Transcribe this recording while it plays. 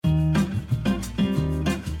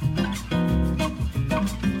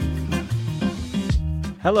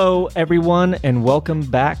Hello, everyone, and welcome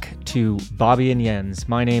back to Bobby and Jens.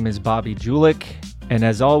 My name is Bobby Julich, and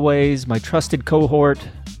as always, my trusted cohort,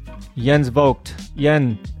 Jens Vogt.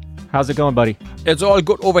 Jens, how's it going, buddy? It's all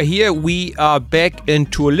good over here. We are back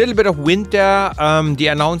into a little bit of winter. They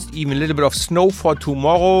announced even a little bit of snow for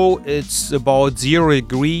tomorrow. It's about 0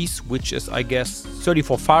 degrees, which is, I guess,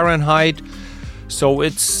 34 Fahrenheit. So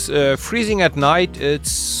it's freezing at night.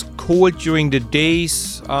 It's cold during the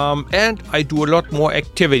days. And I do a lot more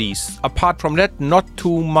activities. Apart from that, not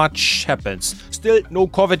too much happens. Still no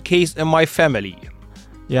COVID case in my family.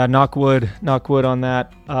 Yeah, knock wood on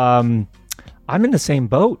that. I'm in the same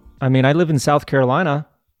boat. I mean, I live in South Carolina.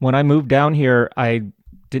 When I moved down here, I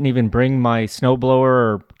didn't even bring my snowblower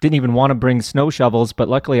or didn't even want to bring snow shovels, but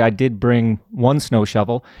luckily I did bring one snow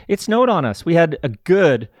shovel. It snowed on us. We had a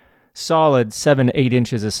good, solid 7-8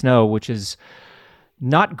 inches of snow, which is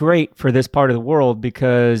not great for this part of the world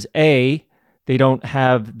because A, they don't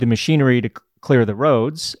have the machinery to clear the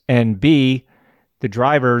roads, and B, the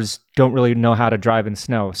drivers don't really know how to drive in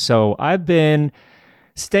snow. So I've been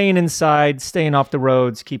staying inside, staying off the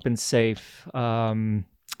roads, keeping safe,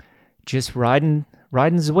 just riding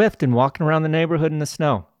Zwift and walking around the neighborhood in the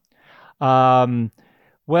snow.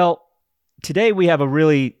 Well, today we have a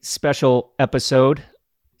really special episode.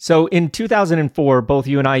 So in 2004, both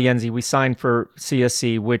you and I, Jensi, we signed for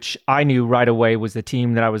CSC, which I knew right away was the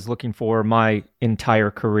team that I was looking for my entire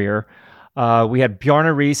career. We had Bjarne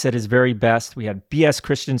Riis at his very best. We had B.S.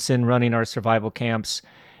 Christensen running our survival camps.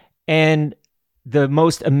 And the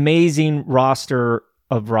most amazing roster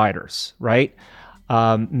of riders, right?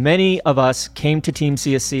 Many of us came to Team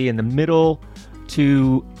CSC in the middle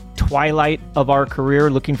to twilight of our career,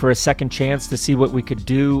 looking for a second chance to see what we could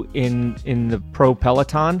do in the pro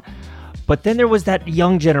peloton. But then there was that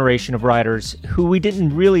young generation of riders who we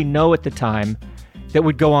didn't really know at the time that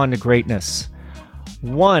would go on to greatness.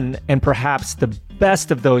 One, and perhaps the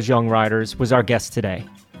best of those young riders, was our guest today.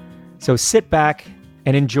 So sit back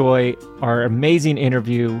and enjoy our amazing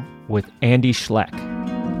interview with Andy Schleck.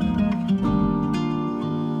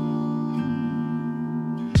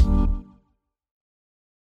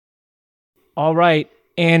 All right,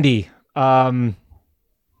 Andy. I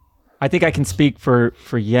think I can speak for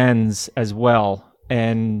Jens as well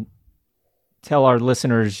and tell our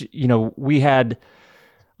listeners, we had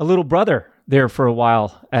a little brother there for a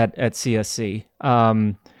while at CSC.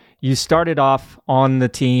 You started off on the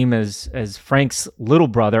team as Frank's little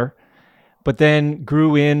brother, but then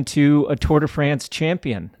grew into a Tour de France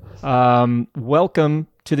champion. Welcome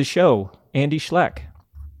to the show, Andy Schleck.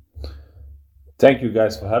 Thank you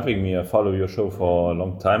guys for having me. I follow your show for a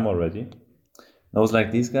long time already. I was like,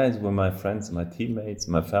 these guys were my friends, my teammates,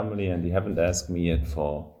 my family, and they haven't asked me yet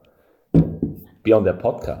be on their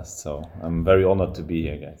podcast. So I'm very honored to be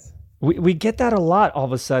here, guys. We get that a lot all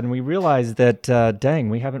of a sudden. We realize that,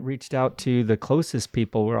 we haven't reached out to the closest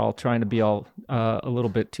people. We're all trying to be a little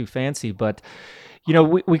bit too fancy. But,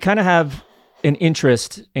 we kind of have an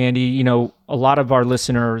interest, Andy. A lot of our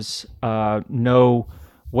listeners know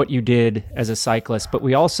what you did as a cyclist, but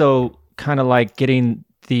we also kind of like getting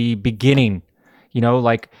the beginning,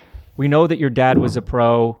 like we know that your dad was a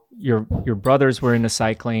pro, your brothers were into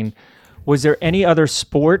cycling. Was there any other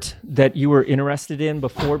sport that you were interested in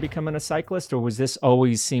before becoming a cyclist, or was this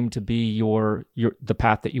always seemed to be the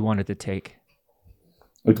path that you wanted to take?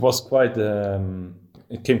 It was quite,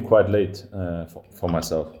 it came quite late for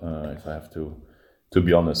myself, if I have to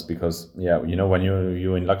be honest, because when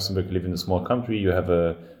you're in Luxembourg, live in a small country, you have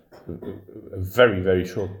a very, very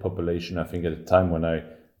short population. I think at the time when I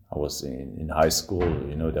was in high school,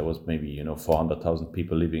 there was maybe 400,000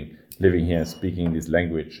 people living here and speaking this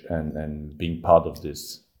language and being part of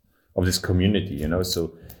this community.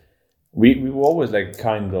 So we were always like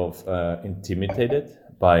kind of intimidated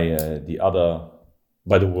by the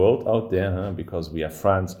world out there, because we have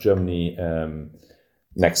France, Germany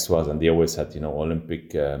next to us, and they always had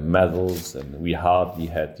Olympic medals, and we hardly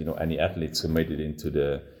had any athletes who made it into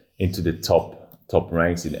the top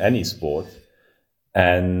ranks in any sport.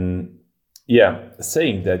 And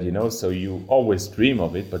saying that, so you always dream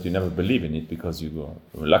of it, but you never believe in it because you're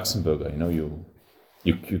a Luxembourger.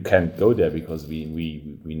 You can't go there because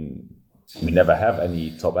we never have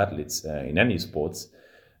any top athletes in any sports.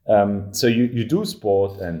 So you do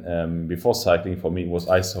sport, and before cycling for me it was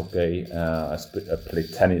ice hockey. I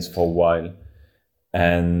played tennis for a while,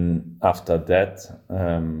 and after that,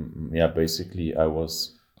 basically I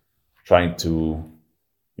was trying to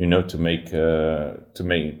be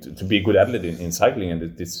a good athlete in cycling,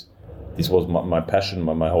 and this was my passion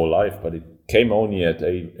my whole life. But it came only at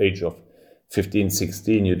the age of 15,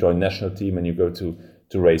 16. You join national team and you go to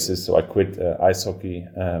races. So I quit ice hockey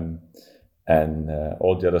and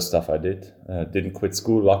all the other stuff I did. Didn't quit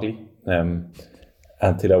school, luckily,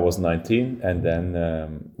 until I was 19. And then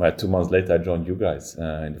 2 months later, I joined you guys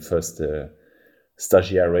in the first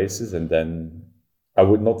stagiaire races. And then I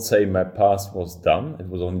would not say my path was done. It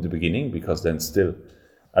was only the beginning, because then still,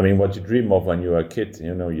 I mean, what you dream of when you're a kid,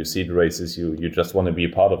 you see the races, you just want to be a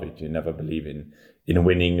part of it. You never believe in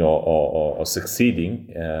winning or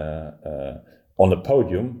succeeding on the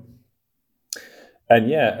podium. And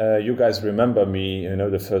you guys remember me,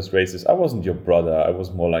 the first races. I wasn't your brother. I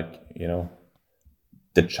was more like,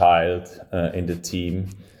 the child in the team.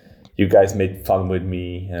 You guys made fun with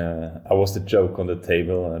me. I was the joke on the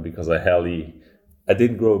table because I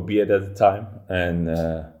didn't grow a beard at the time and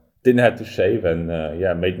didn't have to shave, and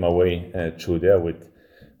made my way through there with,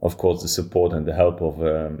 of course, the support and the help of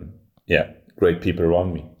great people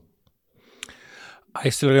around me. I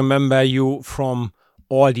still remember you from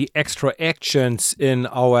all the extra actions in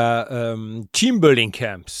our team building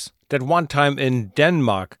camps. That one time in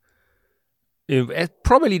Denmark,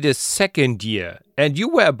 probably the second year, and you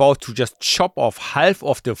were about to just chop off half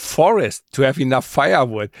of the forest to have enough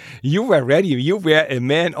firewood. You were ready. You were a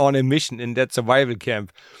man on a mission in that survival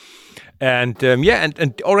camp. And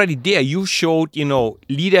and already there you showed,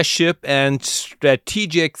 leadership and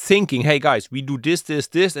strategic thinking. Hey guys, we do this,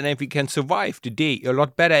 and then we can survive the day a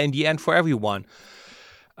lot better in the end for everyone.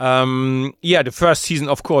 The first season,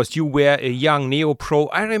 of course, you were a young neo-pro.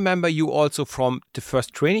 I remember you also from the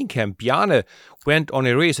first training camp. Bjarne went on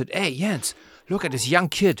a race and said, hey, Jens, look at this young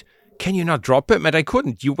kid. Can you not drop him? And I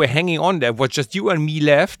couldn't. You were hanging on there. It was just you and me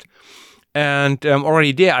left. And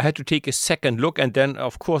already there, I had to take a second look. And then,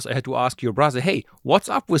 of course, I had to ask your brother, hey, what's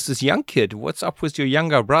up with this young kid? What's up with your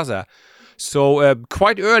younger brother? So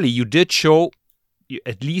quite early, you did show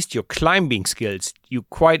at least your climbing skills.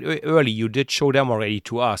 Quite early, you did show them already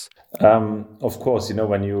to us. Of course,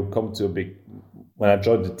 when you come to when I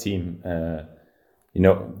joined the team,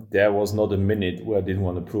 there was not a minute where I didn't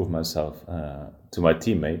want to prove myself to my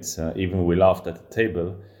teammates. Even we laughed at the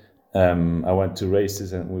table. I went to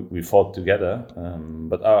races and we fought together.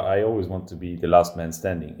 But I always want to be the last man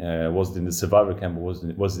standing. Was it in the survival camp or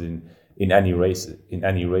was it in any race?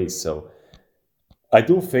 So I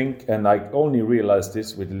do think, and I only realized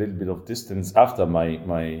this with a little bit of distance after my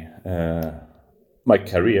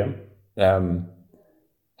career,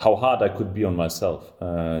 how hard I could be on myself.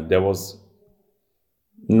 There was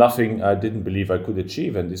nothing I didn't believe I could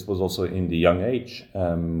achieve, and this was also in the young age.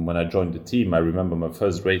 When I joined the team, I remember my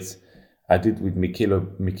first race I did with Michele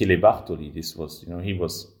Bartoli. This was, he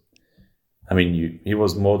was, he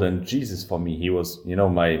was more than Jesus for me. He was,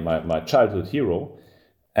 my childhood hero,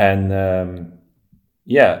 and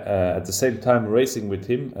at the same time racing with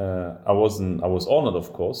him, I was honored,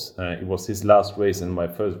 of course. It was his last race and my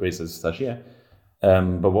first race as stagiaire.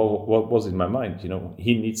 But what was in my mind?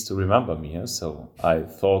 He needs to remember me. So I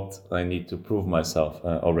thought I need to prove myself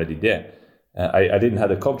already there. I didn't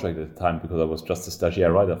have a contract at the time because I was just a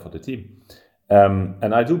stagiaire rider for the team.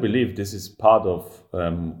 And I do believe this is part of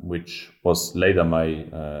which was later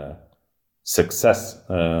my success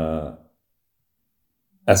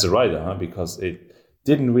as a rider, because it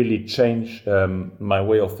didn't really change my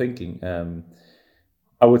way of thinking.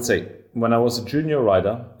 I would say when I was a junior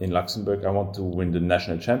rider in Luxembourg, I want to win the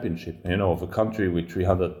national championship, of a country with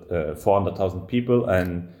 400,000 people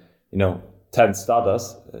and, 10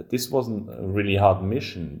 starters. This wasn't a really hard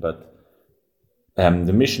mission, but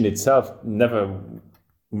the mission itself never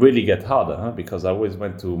really get harder, because I always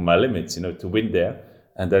went to my limits, to win there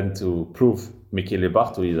and then to prove Michele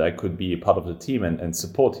Bartoli that I could be a part of the team and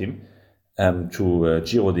support him through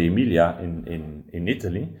Giro d'Emilia in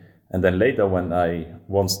Italy. And then later when I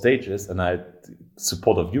won stages and I had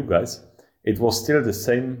support of you guys, it was still the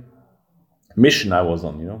same mission I was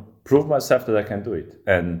on, prove myself that I can do it.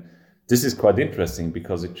 And this is quite interesting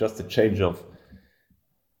because it's just a change of,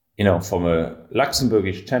 from a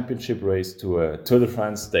Luxembourgish championship race to a Tour de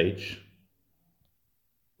France stage.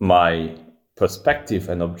 My perspective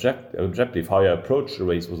and objective, how I approach the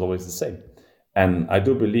race was always the same. And I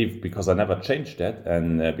do believe, because I never changed that,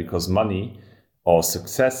 and because money or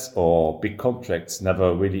success or big contracts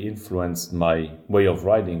never really influenced my way of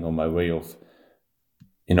riding or my way of,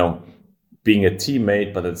 being a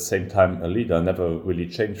teammate, but at the same time a leader, never really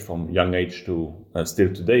changed from young age to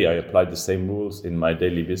still today. I apply the same rules in my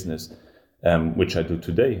daily business, which I do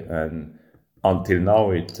today. And until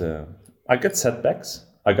now, I get setbacks.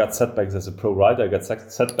 I got setbacks as a pro rider. I got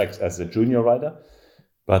setbacks as a junior rider.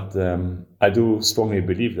 But I do strongly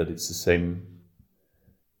believe that it's the same.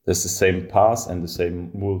 There's the same path and the same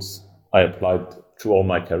rules I applied through all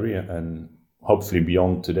my career, and hopefully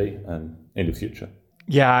beyond today and in the future.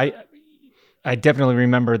 Yeah, I definitely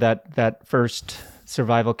remember that first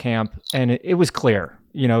survival camp, and it was clear.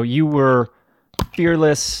 You were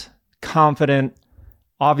fearless, confident,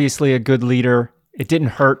 obviously a good leader. It didn't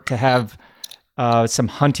hurt to have some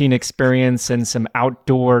hunting experience and some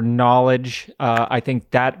outdoor knowledge. I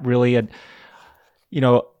think that really had,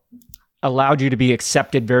 allowed you to be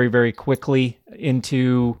accepted very, very quickly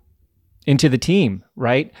into the team,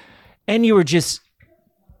 right? And you were just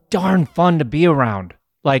darn fun to be around.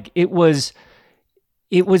 Like it was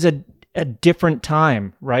a different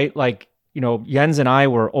time, right? Like, Jens and I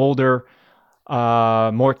were older,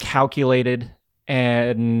 more calculated,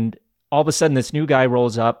 and all of a sudden this new guy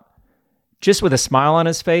rolls up just with a smile on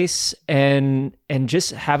his face and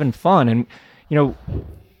just having fun. And,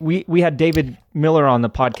 we had David Miller on the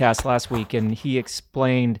podcast last week, and he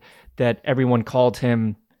explained that everyone called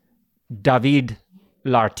him David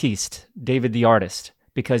l'artiste, David the artist,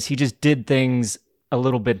 because he just did things a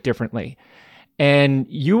little bit differently. And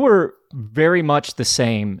you were very much the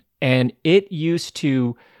same. And it used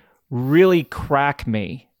to really crack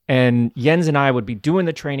me. And Jens and I would be doing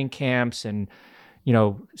the training camps and,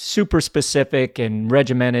 super specific and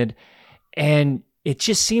regimented. And it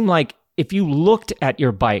just seemed like if you looked at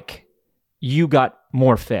your bike, you got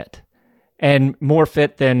more fit than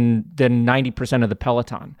 90% of the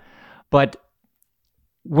peloton. But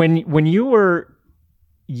when you were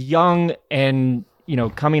young and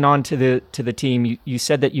coming on to the team, you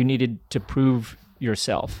said that you needed to prove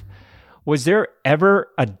yourself. Was there ever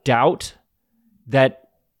a doubt that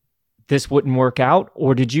this wouldn't work out?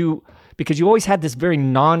 Or did you, because you always had this very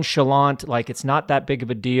nonchalant, like it's not that big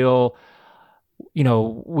of a deal.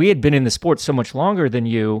 We had been in the sport so much longer than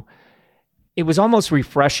you. It was almost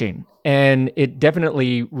refreshing, and it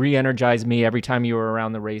definitely re-energized me every time you were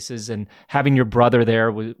around the races, and having your brother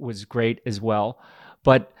there was great as well.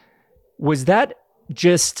 But was that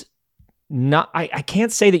just not, I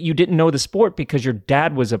can't say that you didn't know the sport because your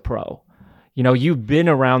dad was a pro. You've been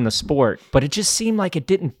around the sport, but it just seemed like it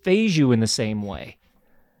didn't faze you in the same way.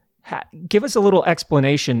 Give us a little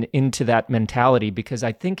explanation into that mentality, because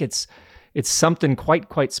I think it's something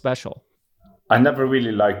quite special. I never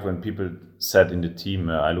really liked when people said in the team,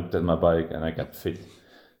 I looked at my bike and I got fit.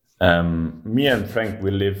 Me and Frank,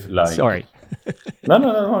 we live like... Sorry. No,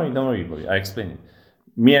 don't worry, buddy. I explain it.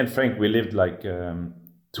 Me and Frank, we lived like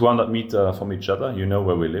 200 meters from each other. You know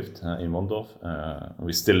where we lived, in Mondorf.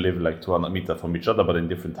 We still live like 200 meters from each other, but in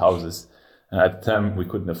different houses. At the time, we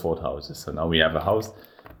couldn't afford houses, so now we have a house.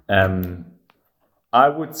 I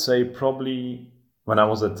would say probably when I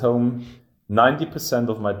was at home, 90%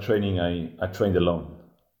 of my training, I trained alone.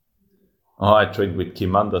 I trained with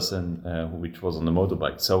Kim Andersen, which was on the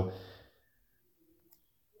motorbike. So,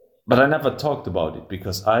 but I never talked about it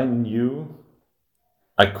because I knew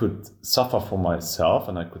I could suffer for myself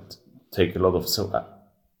and I could take a lot of. So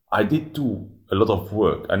I did do a lot of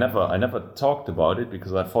work. I never talked about it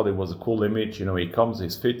because I thought it was a cool image. He comes,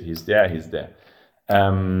 he's fit, he's there.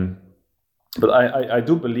 But I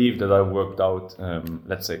do believe that I worked out,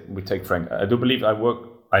 let's say we take Frank, I do believe I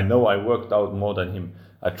worked out more than him.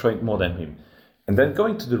 I trained more than him. And then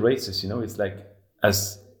going to the races, it's like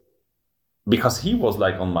because he was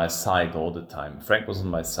like on my side all the time. Frank was on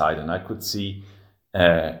my side, and I could see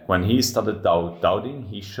when he started doubting,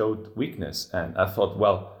 he showed weakness. And I thought,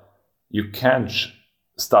 well, you can't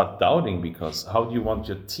start doubting, because how do you want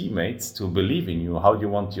your teammates to believe in you? How do you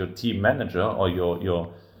want your team manager or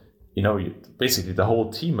your basically the whole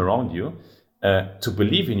team around you to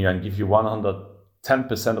believe in you and give you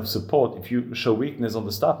 110% of support if you show weakness on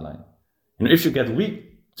the start line? If you get weak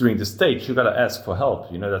during the stage, you gotta ask for help.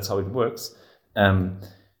 That's how it works.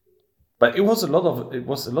 But it was a lot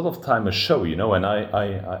of time a show, and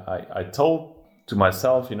I told to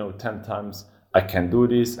myself, 10 times, I can do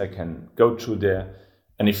this, I can go through there.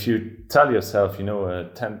 And if you tell yourself,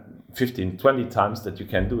 10, 15, 20 times that you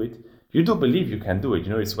can do it, you do believe you can do it.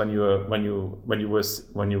 It's when you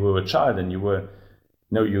were a child and you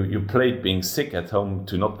played being sick at home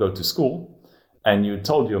to not go to school, and you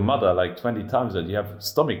told your mother like 20 times that you have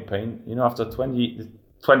stomach pain. After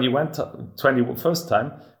 21st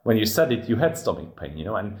time when you said it, you had stomach pain.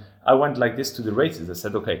 And I went like this to the races. I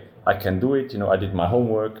said, okay, I can do it. I did my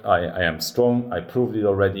homework. I am strong. I proved it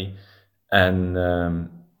already. And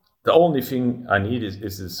the only thing I need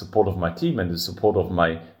is the support of my team and the support of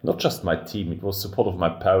not just my team. It was support of my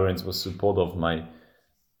parents, was support of my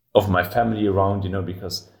family around,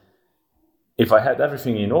 because if I had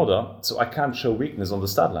everything in order, so I can't show weakness on the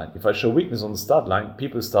start line. If I show weakness on the start line,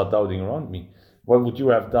 people start doubting around me. What would you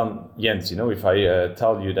have done, Jens, if I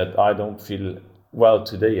tell you that I don't feel well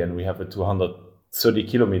today, and we have a 230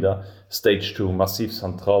 kilometer stage 2 Massif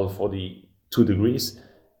Central 42 degrees,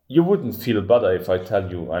 you wouldn't feel better if I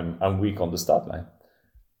tell you I'm weak on the start line.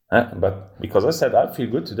 But because I said I feel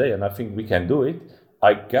good today and I think we can do it,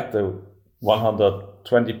 I get the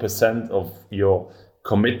 120% of your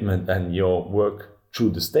commitment and your work through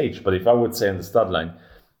the stage. But if I would say on the start line,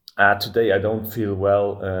 today I don't feel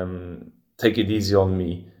well, take it easy on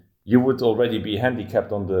me, you would already be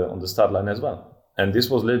handicapped on the start line as well. And this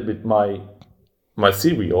was a little bit my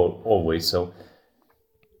theory always. So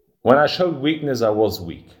when I showed weakness, I was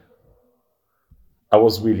weak. I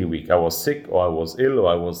was really weak. I was sick, or I was ill, or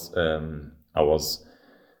I was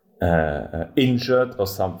injured or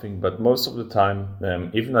something. But most of the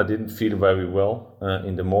time, even I didn't feel very well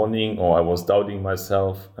in the morning, or I was doubting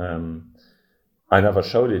myself, I never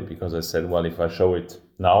showed it because I said, well, if I show it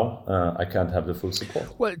now, I can't have the full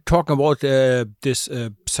support. Well, talking about this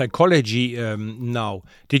psychology now,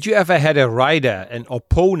 did you ever had a rider, an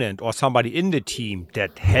opponent, or somebody in the team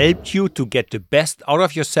that helped you to get the best out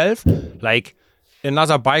of yourself? Like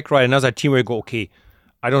another bike rider, another team where you go, okay,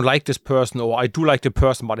 I don't like this person, or I do like the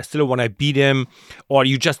person, but I still want to beat him. Or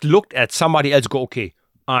you just looked at somebody else, go, okay,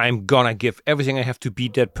 I'm gonna give everything I have to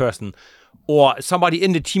beat that person. Or somebody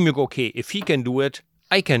in the team, you go, okay, if he can do it,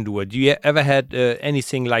 I can do it. Do you ever had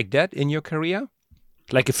anything like that in your career?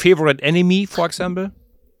 Like a favorite enemy, for example?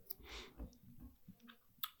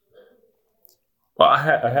 Well,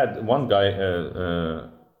 I had one guy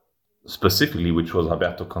specifically, which was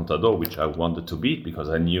Alberto Contador, which I wanted to beat because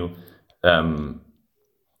I knew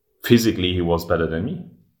physically he was better than me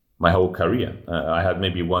my whole career. I had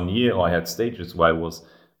maybe 1 year, or I had stages where I was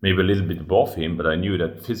maybe a little bit above him, but I knew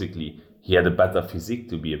that physically he had a better physique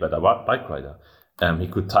to be a better bike rider. He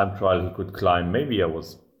could time trial, he could climb. Maybe I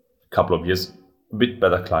was a couple of years a bit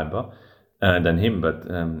better climber than him, but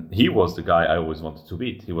he was the guy I always wanted to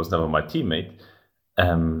beat. He was never my teammate.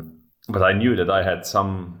 But I knew that I had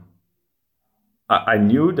I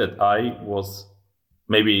knew that I was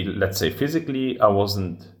maybe, let's say physically, I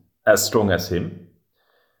wasn't as strong as him.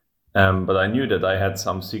 But I knew that I had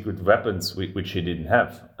some secret weapons which he didn't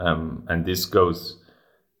have. And this goes,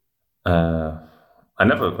 I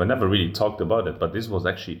never really talked about it, but this was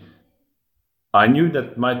actually, I knew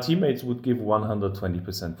that my teammates would give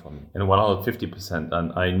 120% for me and 150%.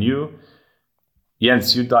 And I knew,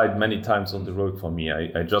 Jens, you died many times on the road for me.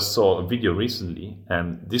 I just saw a video recently,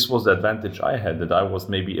 and this was the advantage I had, that I was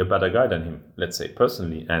maybe a better guy than him, let's say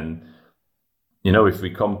personally. And, you know, if we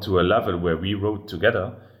come to a level where we rode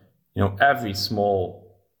together, you know, every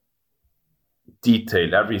small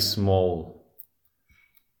detail, every small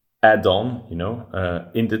add-on, you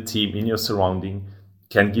know, in the team, in your surrounding,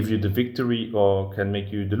 can give you the victory or can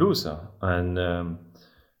make you the loser. And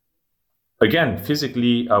again,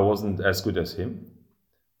 physically, I wasn't as good as him.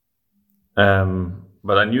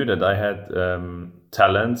 But I knew that I had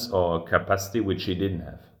talents or capacity which he didn't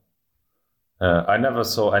have. I never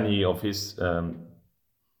saw any of his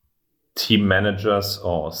team managers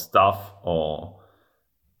or staff or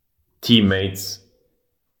teammates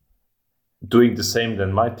doing the same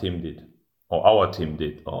than my team did, or our team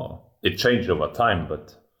did, or it changed over time.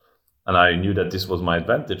 And I knew that this was my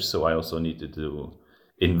advantage, so I also needed to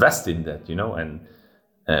invest in that, you know, and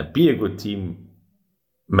be a good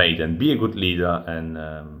teammate and be a good leader. And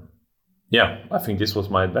I think this was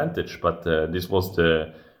my advantage, but this was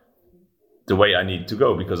the way I need to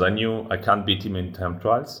go, because I knew I can't beat him in time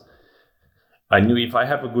trials. I knew if I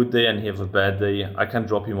have a good day and he have a bad day, I can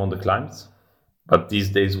drop him on the climbs. But these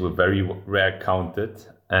days were very rare counted.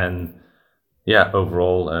 And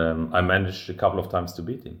overall, I managed a couple of times to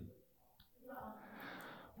beat him.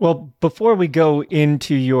 Well, before we go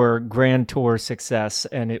into your Grand Tour success,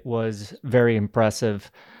 and it was very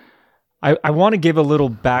impressive, I want to give a little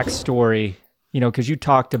backstory, you know, because you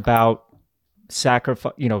talked about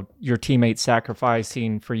sacrifice, you know, your teammates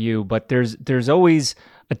sacrificing for you, but there's always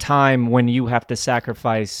a time when you have to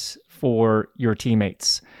sacrifice for your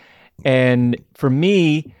teammates. And for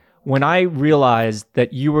me, when I realized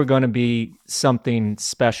that you were going to be something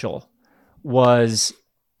special was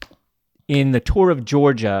in the Tour of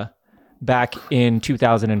Georgia back in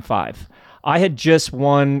 2005. I had just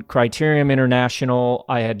won Criterium International.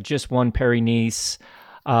 I had just won Paris-Nice,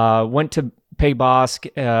 went to Pays Basque,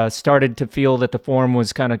 started to feel that the form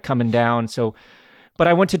was kind of coming down. But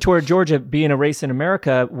I went to Tour of Georgia being a race in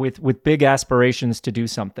America with big aspirations to do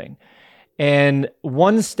something. And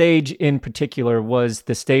one stage in particular was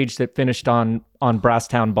the stage that finished on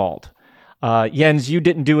Brasstown Bald. Jens, you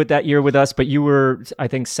didn't do it that year with us, but you were, I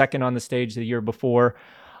think, second on the stage the year before.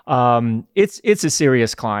 It's a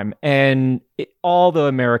serious climb, and all the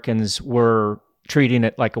Americans were treating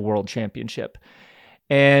it like a world championship.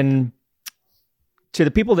 And to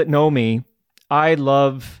the people that know me, I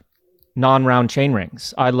love non-round chain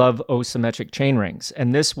rings. I love asymmetric chain rings.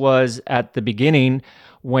 And this was at the beginning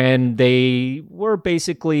when they were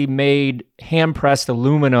basically made hand-pressed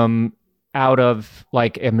aluminum out of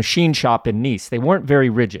like a machine shop in Nice. They weren't very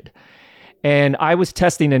rigid. And I was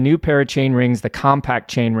testing a new pair of chain rings, the compact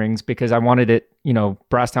chain rings, because I wanted it,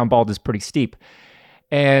 Brasstown Bald is pretty steep.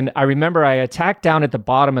 And I remember I attacked down at the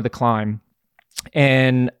bottom of the climb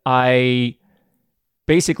and I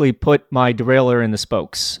basically put my derailleur in the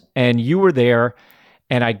spokes, and you were there,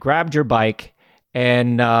 and I grabbed your bike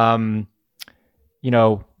and,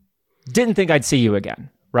 didn't think I'd see you again,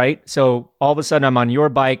 right? So all of a sudden I'm on your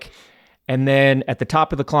bike, and then at the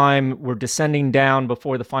top of the climb, we're descending down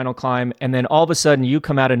before the final climb, and then all of a sudden you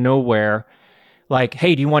come out of nowhere like,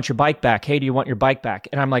 hey, do you want your bike back? Hey, do you want your bike back?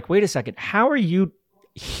 And I'm like, wait a second, how are you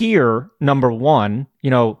here, number one,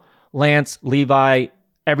 Lance, Levi,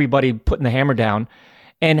 everybody putting the hammer down.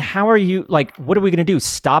 And how are you, like, what are we going to do?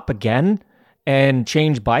 Stop again and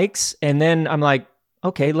change bikes? And then I'm like,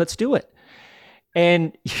 okay, let's do it.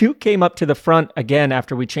 And you came up to the front again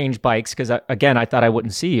after we changed bikes, because again, I thought I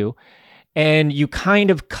wouldn't see you. And you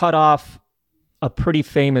kind of cut off a pretty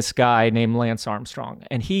famous guy named Lance Armstrong.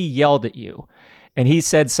 And he yelled at you. And he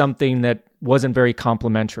said something that wasn't very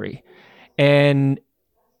complimentary. And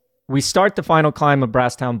we start the final climb of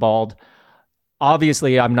Brasstown Bald.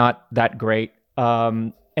 Obviously, I'm not that great.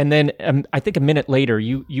 And then I think a minute later,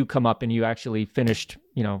 you come up and you actually finished,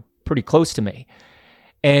 pretty close to me.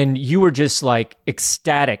 And you were just like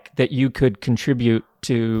ecstatic that you could contribute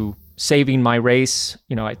to saving my race.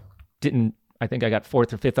 I think I got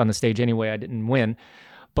 4th or 5th on the stage anyway. I didn't win.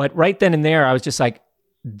 But right then and there, I was just like,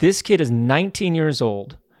 this kid is 19 years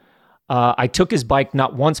old. I took his bike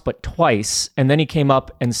not once, but twice. And then he came up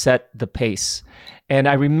and set the pace. And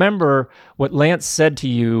I remember what Lance said to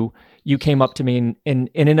you. You came up to me and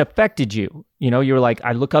it affected you. You were like,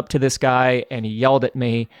 I look up to this guy, and he yelled at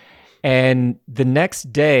me. And the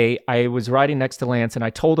next day I was riding next to Lance and I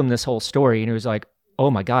told him this whole story, and he was like, oh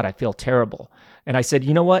my God, I feel terrible. And I said,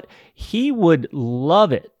 you know what? He would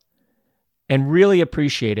love it and really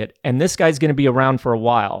appreciate it. And this guy's going to be around for a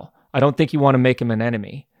while. I don't think you want to make him an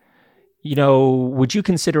enemy. Would you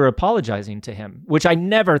consider apologizing to him? Which I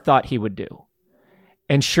never thought he would do.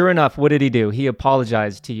 And sure enough, what did he do? He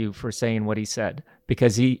apologized to you for saying what he said,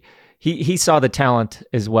 because he saw the talent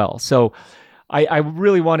as well. So I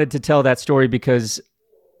really wanted to tell that story, because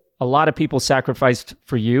a lot of people sacrificed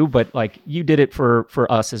for you, but like you did it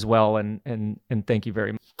for us as well. And thank you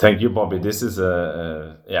very much. Thank you, Bobby. This is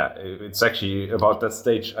it's actually about that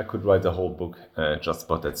stage. I could write a whole book just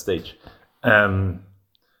about that stage.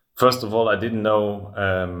 First of all, I didn't know,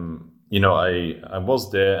 I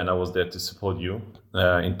was there, and I was there to support you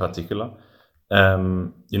in particular.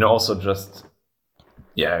 Also just,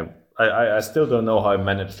 I still don't know how I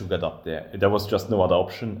managed to get up there. There was just no other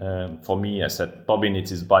option. For me, I said, Bobby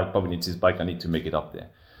needs his bike, I need to make it up there.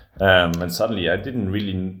 And suddenly I didn't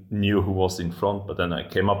really knew who was in front, but then I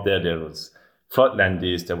came up there. There was Floyd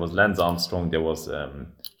Landis, there was Lance Armstrong, there was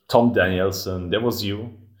Tom Danielson, there was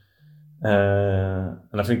you. And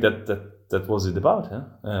I think that was it about,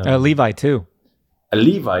 huh? Levi too.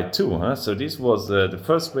 Levi too, huh? So this was the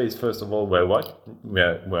first race, first of all, where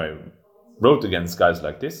I rode against guys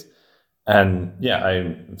like this. And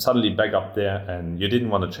I'm suddenly back up there, and you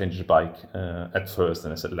didn't want to change the bike at first.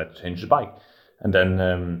 And I said, let's change the bike. And then,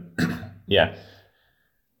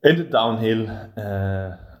 in the downhill,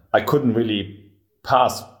 I couldn't really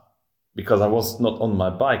pass because I was not on my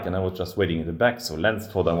bike and I was just waiting in the back. So Lance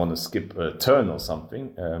thought I want to skip a turn or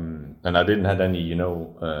something. And I didn't have any,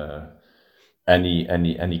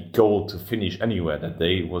 any goal to finish anywhere that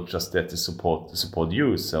day. Was just there to support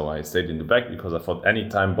you. So I stayed in the back because I thought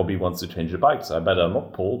anytime Bobby wants to change the bike, so I better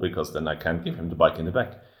not pull, because then I can't give him the bike in the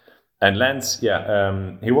back. And Lance,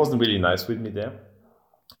 he wasn't really nice with me there.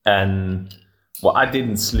 And I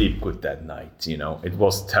didn't sleep good that night, It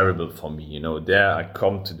was terrible for me, There I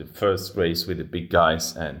come to the first race with the big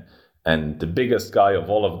guys, and the biggest guy of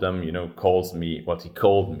all of them, calls me what he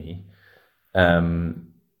called me.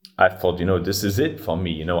 I thought, this is it for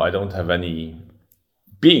me. I don't have any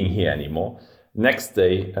being here anymore. Next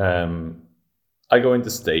day, I go in the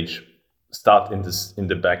stage, start in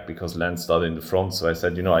the back because Lance started in the front. So I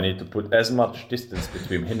said, I need to put as much distance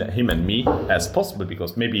between him and me as possible,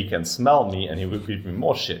 because maybe he can smell me and he will give me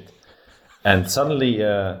more shit. And suddenly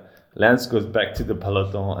Lance goes back to the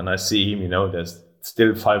peloton, and I see him, there's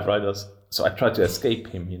still 5 riders. So I tried to escape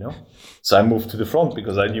him, So I moved to the front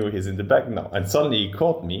because I knew he's in the back now. And suddenly he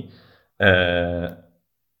caught me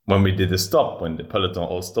when we did a stop, when the peloton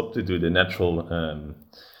all stopped to do the natural,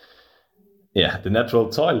 the natural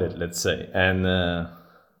toilet, let's say. And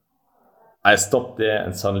I stopped there,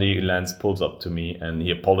 and suddenly Lance pulls up to me and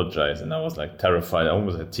he apologized. And I was like terrified. I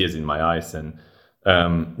almost had tears in my eyes. And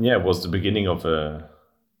it was the beginning of I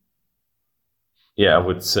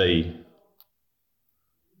would say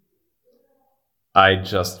I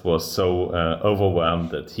just was so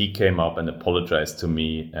overwhelmed that he came up and apologized to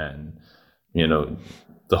me. And,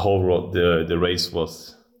 the whole the race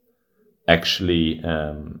was actually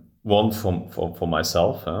won for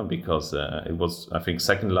myself because it was, I think,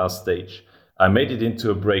 second last stage. I made it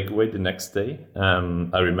into a breakaway the next day.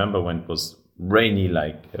 I remember when it was rainy,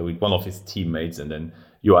 with one of his teammates, and then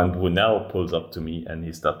Johan Brunel pulls up to me and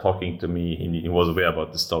he started talking to me. He was aware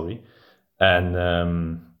about the story. And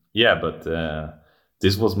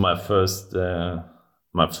this was my first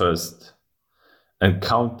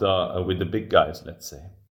encounter with the big guys, let's say.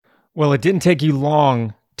 Well, it didn't take you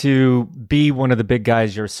long to be one of the big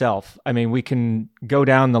guys yourself. I mean, we can go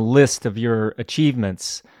down the list of your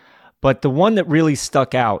achievements, but the one that really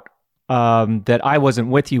stuck out that I wasn't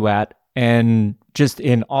with you at and just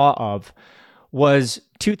in awe of was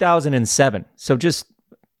 2007. So just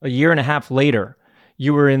a year and a half later,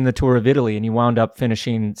 you were in the Tour of Italy and you wound up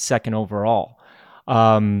finishing second overall.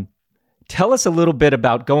 Tell us a little bit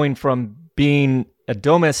about going from being a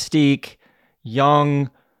domestique, young,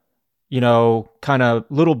 kind of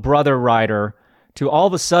little brother rider to all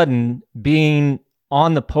of a sudden being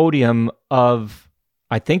on the podium of,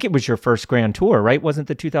 I think it was your first Grand Tour, right? Wasn't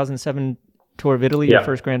the 2007 Tour of Italy your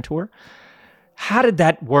first Grand Tour? How did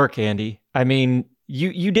that work, Andy? I mean,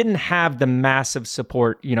 you didn't have the massive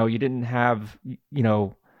support, you didn't have,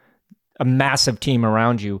 a massive team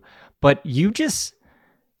around you, but you just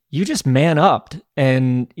man upped.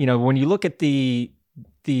 And, when you look at the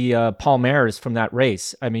Palmares from that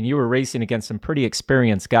race, I mean, you were racing against some pretty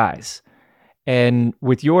experienced guys. And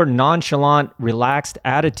with your nonchalant, relaxed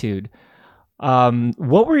attitude,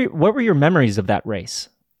 what were your memories of that race?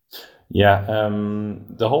 Yeah,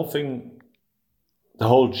 the whole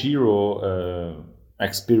Giro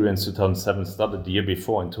experience 2007 started the year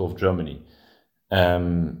before in Tour of Germany,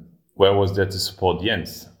 where I was there to support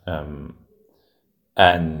Jens. I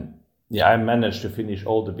managed to finish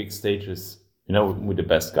all the big stages, with the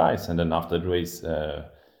best guys. And then after the race,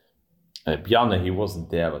 Bjarne, he wasn't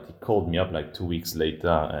there, but he called me up 2 weeks later,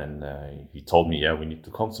 and he told me, we need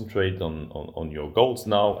to concentrate on your goals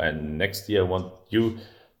now, and next year I want you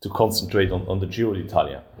to concentrate on the Giro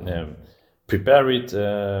d'Italia. Prepare it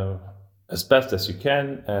as best as you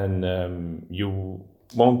can, and you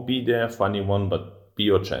won't be there for anyone, but be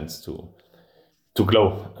your chance to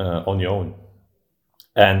glow on your own.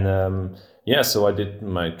 And so I did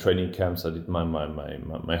my training camps, I did my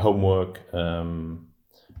homework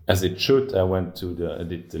as it should. I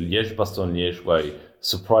did the Liège-Bastogne-Liège, where I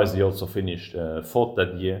surprisingly also finished fourth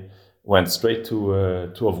that year. Went straight to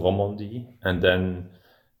Tour of Romandie, and then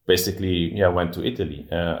basically went to Italy.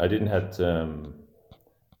 I didn't have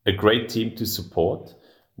a great team to support,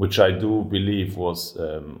 which I do believe was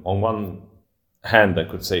on one hand I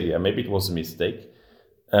could say maybe it was a mistake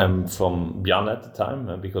from Bjarne at the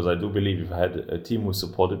time, because I do believe if I had a team who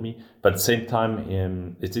supported me, but at the same time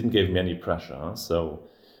it didn't give me any pressure. So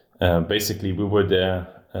basically we were there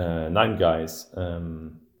 9 guys,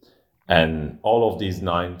 and all of these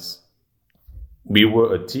 9s, we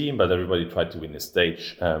were a team, but everybody tried to win the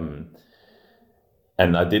stage, and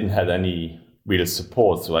I didn't have any real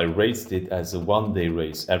support, so I raced it as a one-day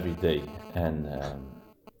race every day. And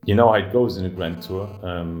you know how it goes in a Grand Tour.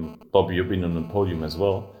 Bobby, you've been on the podium as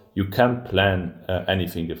well. You can't plan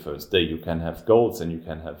anything the first day. You can have goals and you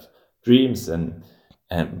can have dreams,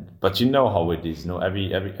 but you know how it is.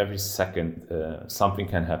 Every second something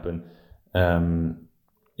can happen.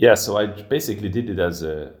 So I basically did it as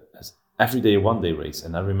everyday one-day race.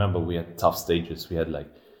 And I remember we had tough stages. We had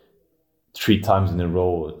 3 times in a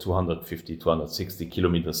row a 250, 260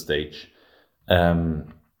 kilometer stage.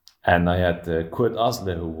 And I had Kurt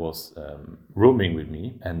Asle, who was rooming with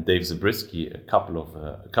me, and Dave Zabriskie a couple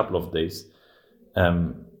of days. I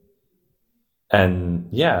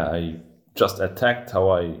just attacked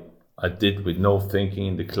how I did with no thinking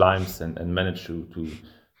in the climbs, and managed to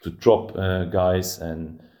drop guys,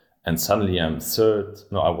 and suddenly I'm third.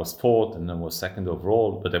 No, I was fourth, and I was second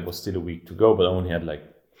overall, but there was still a week to go. But I only had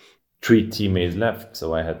 3 teammates left,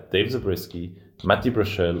 so I had Dave Zabriskie, Matti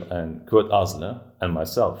Brachel, and Kurt Asle, and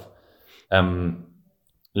myself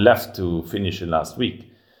left to finish the last week.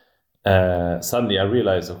 Suddenly I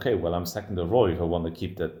realized, okay, well, I'm second overall. If I want to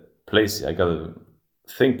keep that place, I got to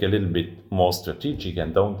think a little bit more strategic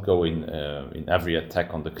and don't go in every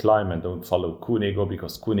attack on the climb and don't follow Cunego,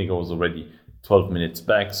 because Cunego was already 12 minutes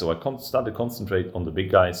back. So I started to concentrate on the big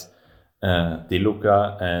guys, De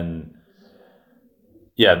Luca, and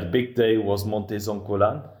the big day was Monte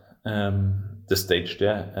Zoncolan, the stage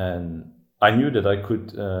there, and I knew that I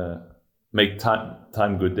could make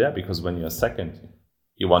time good there, because when you're second,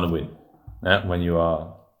 you want to win.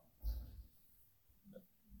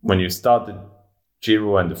 When you started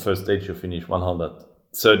Giro and the first stage you finish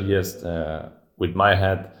 130th, with my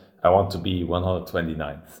head, I want to be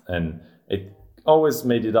 129th, and it always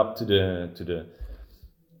made it up to the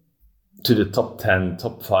top 10,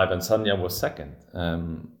 top 5, and suddenly I was second.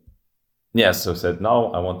 So I said,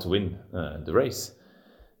 now I want to win the race.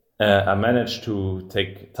 I managed to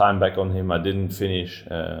take time back on him. I didn't finish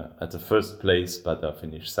at the first place, but I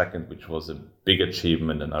finished second, which was a big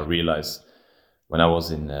achievement. And I realized when I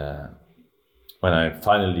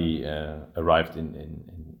finally arrived in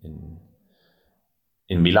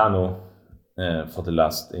Milano for the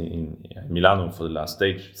last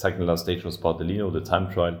stage. Second last stage was Portolino, the time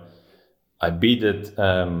trial. I beat it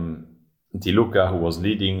Di Luca, who was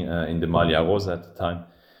leading in the Maglia Rosa at the time,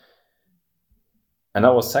 and I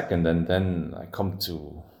was second. And then I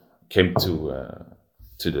came to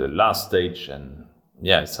the last stage, and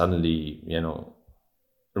suddenly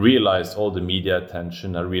realized all the media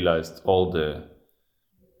attention. I realized all the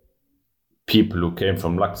people who came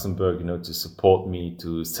from Luxembourg, to support me,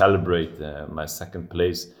 to celebrate my second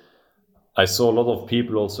place. I saw a lot of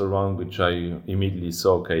people also around, which I immediately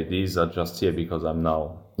saw, okay, these are just here because I'm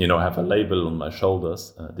now, have a label on my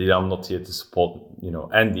shoulders. I'm not here to support,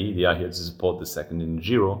 Andy. They are here to support the second in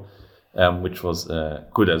Giro, which was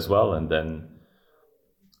good as well. And then,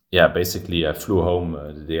 basically I flew home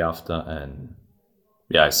the day after, and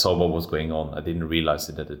I saw what was going on. I didn't realize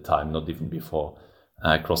it at the time, not even before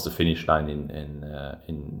I crossed the finish line in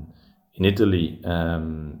Italy,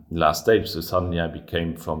 last stage. So suddenly I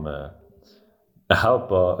became from a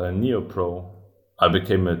helper, a neo-pro, I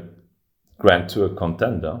became a Grand Tour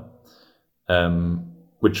contender,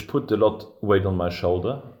 which put a lot of weight on my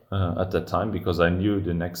shoulder at that time, because I knew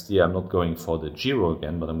the next year I'm not going for the Giro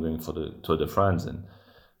again, but I'm going for the Tour de France. And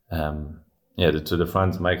the Tour de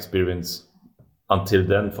France, my experience until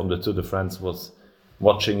then from the Tour de France was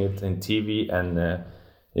watching it in TV and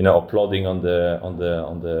applauding on the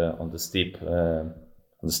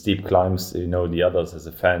steep climbs, the others as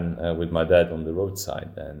a fan with my dad on the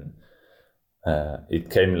roadside. And it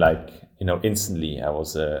came instantly I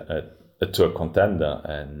was a Tour contender.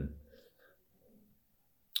 And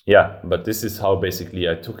but this is how basically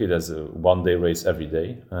I took it, as a one-day race every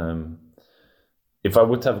day. If I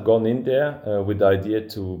would have gone in there with the idea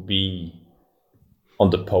to be on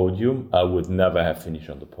the podium, I would never have finished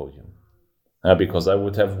on the podium. Because I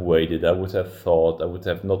would have waited, I would have thought, I would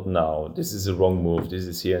have not now, this is a wrong move, this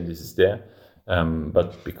is here and this is there.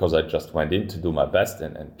 But because I just went in to do my best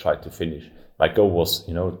and tried to finish. My goal was,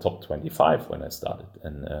 top 25 when I started.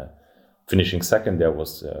 And finishing second there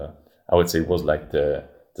was, I would say, it was like the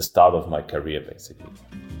start of my career, basically.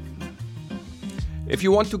 If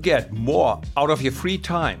you want to get more out of your free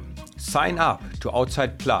time, sign up to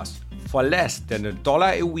Outside Plus. For less than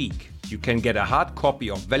 $1 a week, you can get a hard copy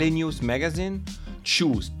of Velo News magazine,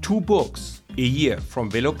 choose 2 books a year from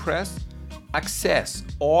VeloPress, access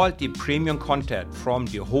all the premium content from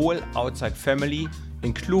the whole Outside family,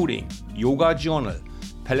 including Yoga Journal,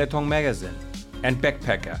 Peloton magazine, and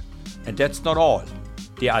Backpacker. And that's not all.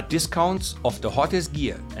 There are discounts of the hottest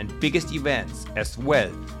gear and biggest events, as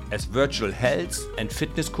well as virtual health and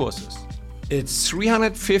fitness courses. It's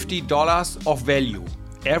 $350 of value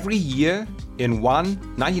every year in one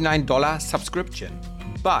 $99 subscription.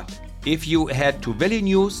 But if you head to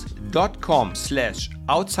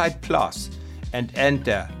velonews.com/outsideplus and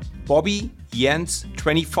enter Bobby Jens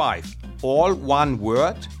 25, all one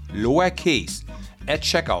word, lowercase, at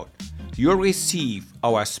checkout, you'll receive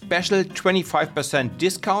our special 25%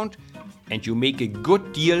 discount, and you make a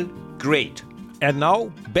good deal great. And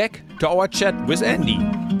now back to our chat with Andy.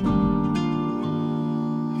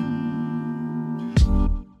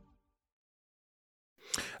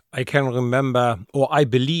 I can remember, or I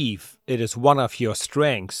believe it is one of your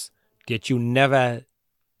strengths, that you never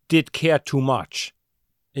did care too much.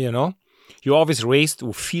 You always raced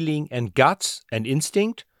with feeling and guts and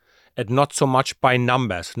instinct, and not so much by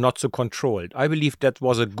numbers, not so controlled. I believe that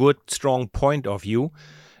was a good, strong point of you.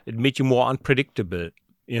 It made you more unpredictable,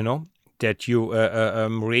 that you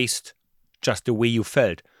raced just the way you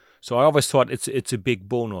felt. So I always thought it's a big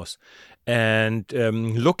bonus. And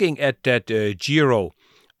looking at that Giro,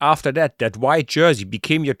 after that white jersey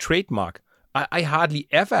became your trademark. I hardly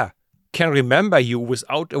ever can remember you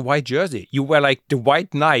without a white jersey. You were like the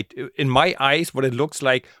white knight. In my eyes, what it looks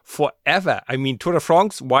like forever. I mean, Tour de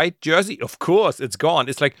France, white jersey, of course, it's gone.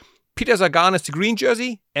 It's like Peter Sagan is the green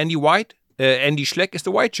jersey, Andy Schleck is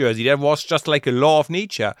the white jersey. That was just like a law of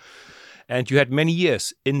nature. And you had many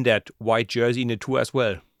years in that white jersey in the Tour as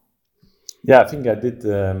well. Yeah, I think I did.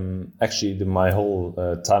 Actually, my whole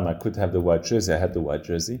time I could have the white jersey. I had the white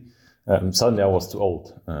jersey. Suddenly I was too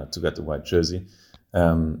old to get the white jersey.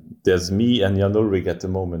 There's me and Jan Ullrich at the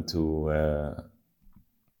moment to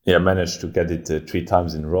manage to get it 3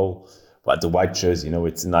 times in a row. But the white jersey,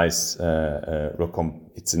 it's nice.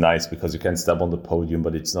 It's nice because you can step on the podium,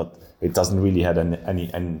 but it's not. It doesn't really have any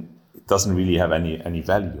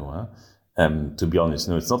value. Huh? To be honest,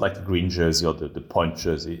 it's not like the green jersey or the point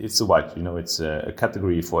jersey. It's the white. It's a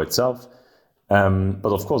category for itself.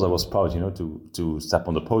 But of course, I was proud, to step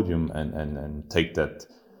on the podium and take that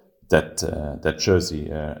jersey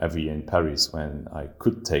every year in Paris when I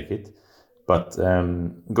could take it. But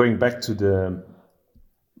going back to the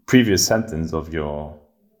previous sentence of your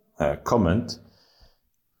comment,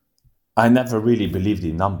 I never really believed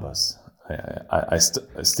in numbers. I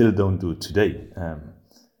still don't do it today.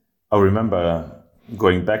 I remember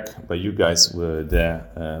going back, but you guys were there.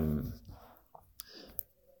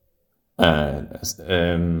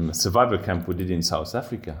 Survival camp we did in South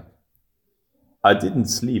Africa. I didn't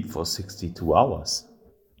sleep for 62 hours.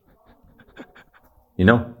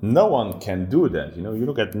 No one can do that. You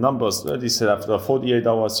look at numbers. They said after 48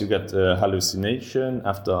 hours you get a hallucination.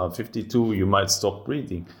 After 52 you might stop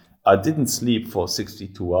breathing. I didn't sleep for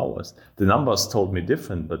 62 hours. The numbers told me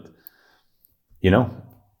different, but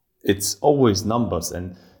it's always numbers.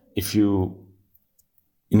 And if you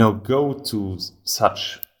go to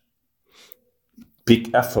such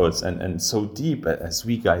big efforts and so deep as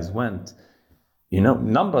we guys went,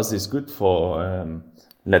 numbers is good for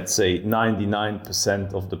let's say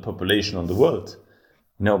 99% of the population on the world.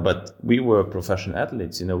 But we were professional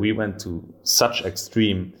athletes. We went to such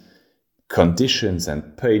extreme conditions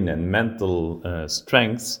and pain and mental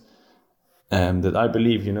strengths that I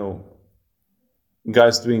believe,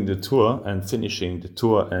 guys doing the tour and finishing the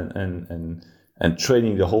tour and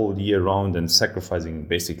training the whole year round and sacrificing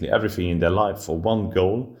basically everything in their life for one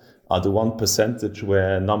goal are the 1%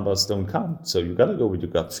 where numbers don't count. So you got to go with your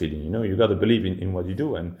gut feeling. You got to believe in what you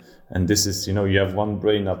do. And this is, you have one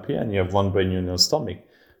brain up here and you have one brain in your stomach,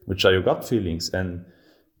 which are your gut feelings. And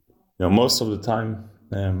most of the time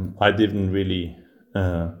I didn't really,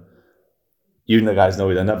 you guys know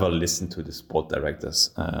it, I never listened to the sport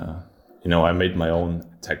directors. I made my own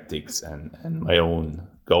tactics and my own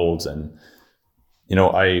goals. And,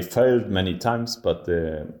 I failed many times, but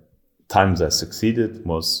the times I succeeded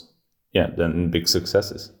was, then big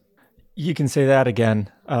successes. You can say that again.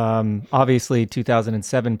 Obviously,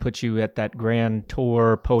 2007 put you at that Grand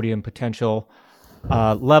Tour podium potential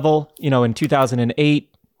level. In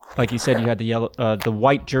 2008, like you said, you had the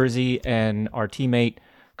white jersey, and our teammate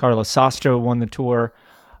Carlos Sastre won the Tour.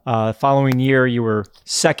 Following year, you were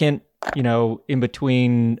second, in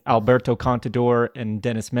between Alberto Contador and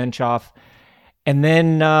Denis Menchov. And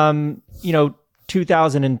then,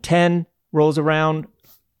 2010 rolls around.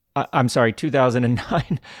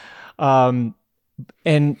 2009.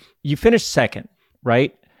 And you finished second,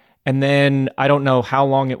 right? And then I don't know how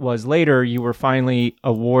long it was later, you were finally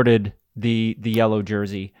awarded the yellow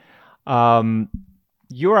jersey.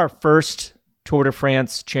 You're our first Tour de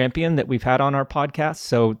France champion that we've had on our podcast,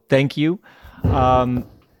 so thank you.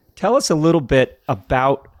 Tell us a little bit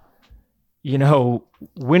about,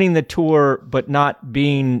 winning the Tour but not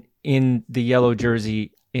being in the yellow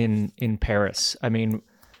jersey in Paris. I mean,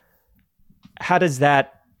 how does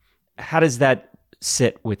that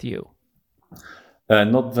sit with you?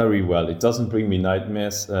 Not very well. It doesn't bring me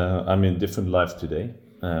nightmares. I'm in a different life today.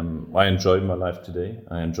 I enjoy my life today.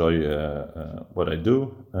 I enjoy what I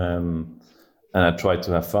do, and I try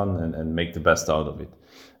to have fun and make the best out of it.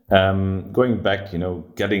 Going back,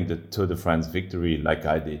 getting the Tour de France victory like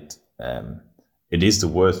I did, it is the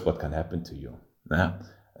worst what can happen to you.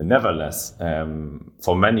 Nevertheless,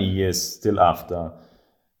 for many years still after,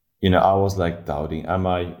 I was like doubting, am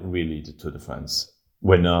I really the Tour de France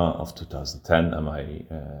winner of 2010? Am I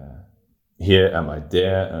here? Am I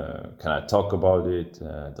there? Can I talk about it?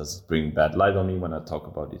 Does it bring bad light on me when I talk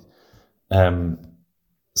about it?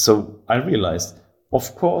 So I realized,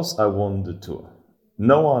 of course, I won the Tour.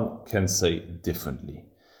 No one can say differently.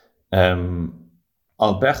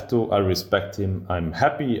 Alberto, I respect him. I'm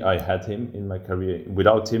happy I had him in my career.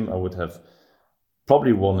 Without him, I would have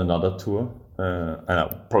probably won another Tour. And I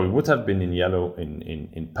probably would have been in yellow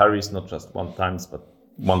in Paris, not just one time, but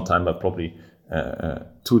one time, but probably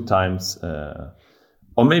 2 times,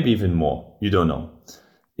 or maybe even more. You don't know.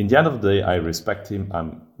 In the end of the day, I respect him.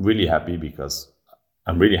 I'm really happy because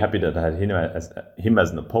I'm really happy that I had him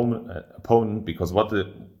as an opponent. Because what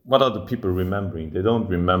are the people remembering? They don't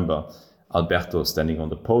remember Alberto standing on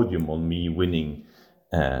the podium or me winning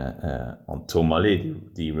on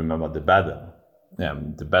Tourmalet. They remember the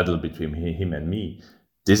battle between him and me.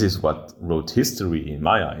 This is what wrote history in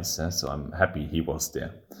my eyes. So I'm happy he was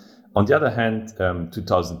there. On the other hand,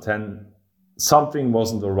 2010, something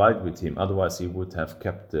wasn't all right with him. Otherwise, he would have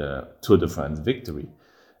kept the Tour de France victory.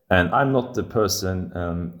 And I'm not the person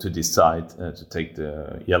to decide to take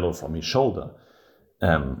the yellow from his shoulder.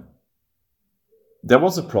 There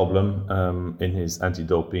was a problem in his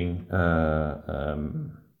anti-doping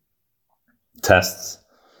tests.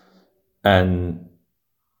 And,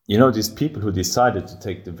 these people who decided to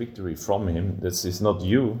take the victory from him, this is not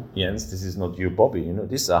you, Jens, this is not you, Bobby.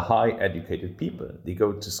 These are high-educated people. They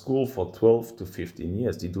go to school for 12 to 15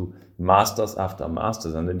 years. They do masters after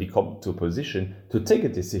masters, and then they come to a position to take a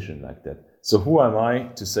decision like that. So who am I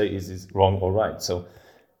to say is this wrong or right? So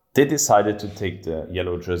they decided to take the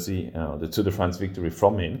yellow jersey, the Tour de France victory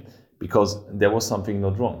from him, because there was something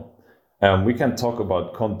not wrong. We can talk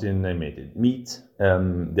about contaminated meat.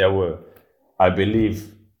 There were, I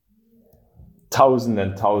believe, thousands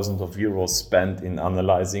and thousands of euros spent in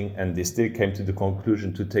analyzing, and they still came to the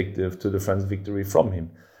conclusion to take the Tour de France victory from him.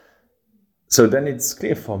 So then it's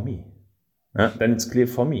clear for me.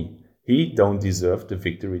 He don't deserve the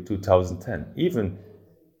victory 2010. Even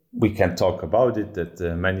we can talk about it, that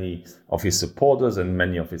many of his supporters and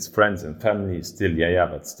many of his friends and family still,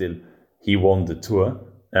 but still he won the Tour.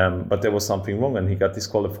 But there was something wrong, and he got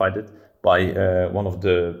disqualified by one of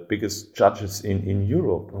the biggest judges in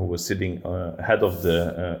Europe, who was sitting head of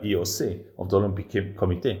the IOC, of the Olympic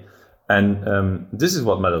Committee. And this is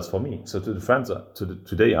what matters for me. So to the friends,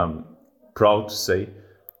 today I'm proud to say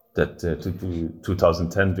that the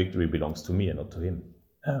 2010 victory belongs to me and not to him.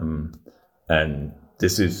 And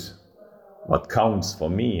this is what counts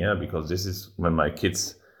for me, because this is when my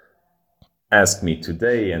kids ask me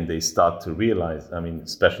today and they start to realize,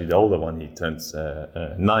 especially the older one, he turns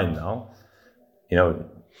 9 now,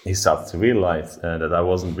 he starts to realize that I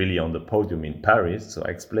wasn't really on the podium in Paris. So I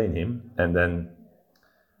explain him, and then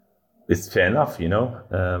it's fair enough,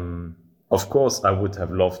 Of course, I would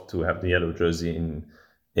have loved to have the yellow jersey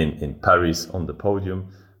in Paris on the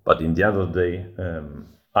podium, but in the end of the day,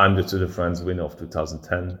 I'm the Tour de France winner of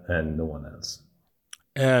 2010 and no one else.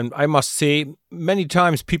 And I must say, many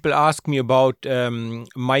times people ask me about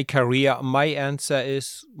my career. My answer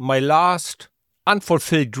is, my last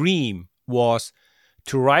unfulfilled dream was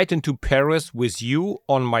to ride into Paris with you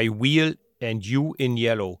on my wheel and you in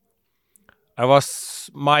yellow.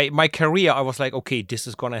 My career, I was like, okay, this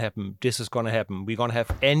is going to happen. We're going to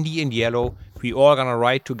have Andy in yellow. We all going to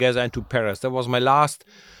ride together into Paris. That was my last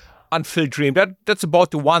unfulfilled dream. That's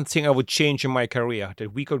about the one thing I would change in my career,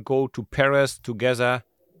 that we could go to Paris together,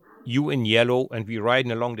 you in yellow, and we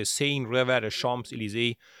riding along the Seine River, the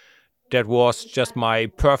Champs-Élysées. That was just my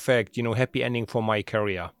perfect, happy ending for my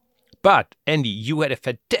career. But Andy, you had a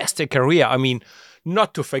fantastic career.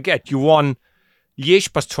 Not to forget, you won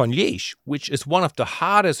Liège-Bastogne-Liège, which is one of the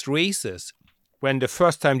hardest races. When the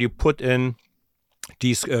first time you put in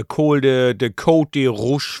these the Côte de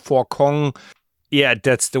Rochefoucauld. Yeah,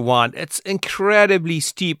 that's the one. It's incredibly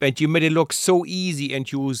steep, and you made it look so easy,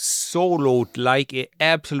 and you soloed like an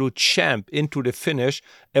absolute champ into the finish.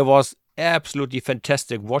 It was absolutely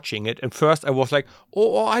fantastic watching it. And first I was like,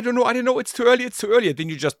 oh, I don't know, it's too early. Then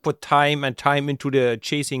you just put time into the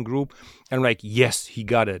chasing group, and I'm like, yes, he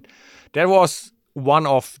got it. That was one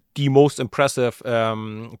of the most impressive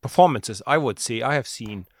performances, I would say, I have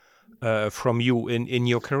seen from you in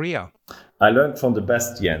your career. I learned from the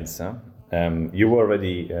best, Jens. You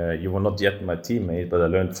were not yet my teammate, but I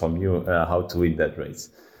learned from you how to win that race.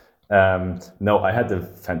 No, I had a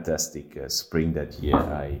fantastic spring that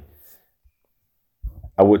year.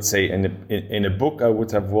 I would say in a book, I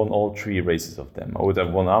would have won all 3 races of them. I would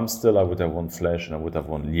have won Amstel, I would have won Flèche, and I would have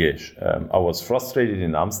won Liège. I was frustrated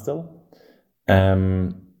in Amstel.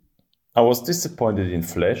 I was disappointed in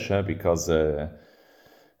Flèche because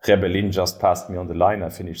Rebellin just passed me on the line. I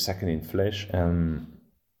finished second in Flèche.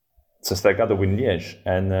 So I got to win Liège.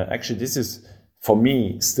 And actually, this is, for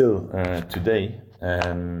me, still today.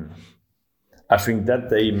 I think that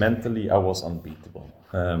day, mentally, I was unbeatable.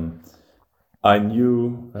 I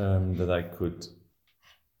knew that I could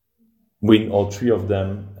win all 3 of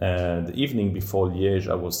them. The evening before Liège,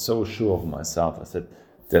 I was so sure of myself. I said,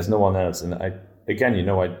 there's no one else. And I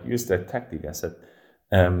used that tactic. I said,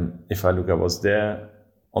 if I was there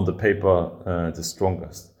on the paper the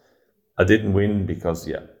strongest. I didn't win because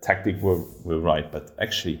tactic were right, but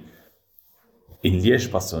actually in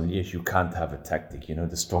Liège-Bastogne-Liège you can't have a tactic.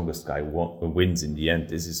 The strongest guy wins in the end.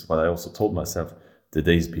 This is what I also told myself the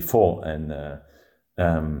days before. And a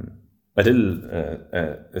little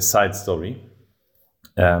a side story.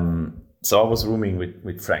 So I was rooming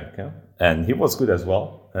with Frank, and he was good as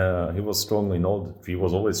well. He was strong he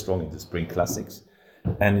was always strong in the Spring Classics.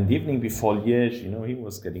 And in the evening before Liège, he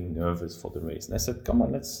was getting nervous for the race. And I said, come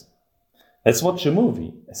on, let's watch a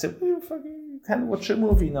movie. I said, you can't watch a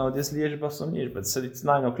movie now, this Liège-Bastogne-Liège. But I said, it's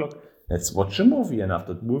 9 o'clock. Let's watch a movie. And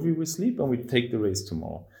after the movie, we sleep and we take the race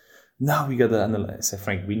tomorrow. Now we got to analyze. I said,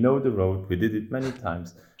 Frank, we know the road. We did it many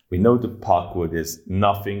times. We know the parkour. There's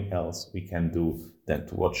nothing else we can do than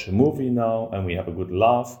to watch a movie now. And we have a good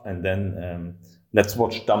laugh. And then let's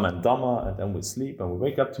watch Dumb and Dumber. And then we sleep and we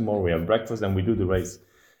wake up tomorrow. We have breakfast and we do the race.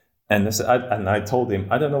 And I told him,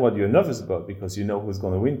 I don't know what you're nervous about, because you know who's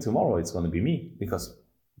going to win tomorrow. It's going to be me, because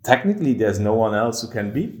technically there's no one else who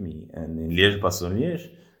can beat me. And in Liège-Bastogne-Liège,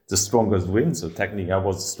 the strongest wins. So technically I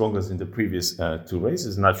was the strongest in the previous 2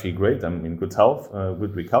 races, and I feel great. I'm in good health,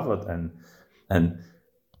 good recovered. And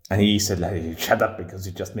he said, like, shut up, because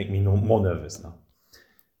you just make me more nervous now.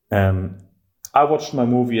 I watched my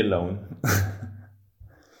movie alone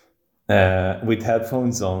with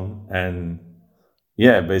headphones on, and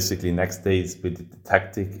basically next day we did the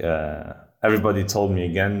tactic. Everybody told me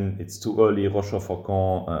again, it's too early,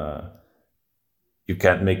 Rochefort-Faucon, you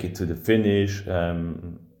can't make it to the finish.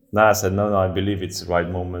 I said, no, I believe it's the right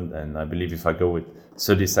moment, and I believe if I go with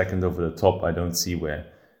 30 seconds over the top, I don't see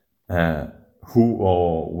who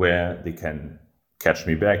or where they can catch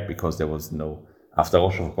me back, because there was after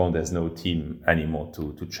Rochefort-Faucon, there's no team anymore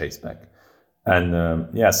to chase back. And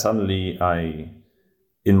suddenly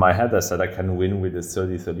in my head, I said I can win with the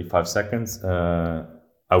 30-35 seconds.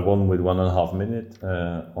 I won with 1.5 minutes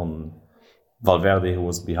on Valverde, who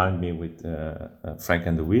was behind me with Frank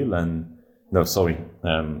and the wheel, and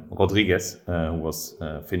Rodriguez,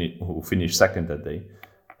 who finished second that day.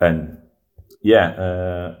 And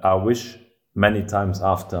I wish many times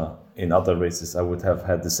after in other races I would have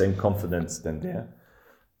had the same confidence than there.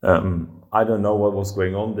 I don't know what was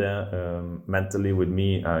going on there mentally with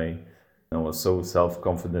me. I was so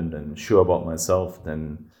self-confident and sure about myself. I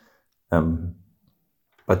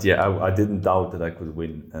didn't doubt that I could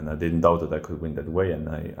win, and I didn't doubt that I could win that way, and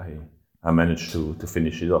I managed to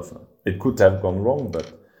finish it off. It could have gone wrong,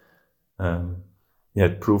 but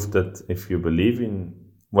it proved that if you believe in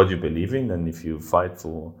what you believe in, and if you fight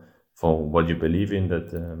for what you believe in,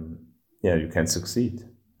 that you can succeed.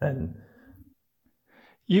 And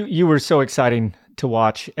you were so exciting to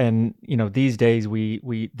watch, and these days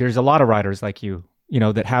we there's a lot of riders like you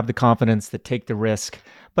that have the confidence, that take the risk,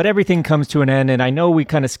 but everything comes to an end. And I know we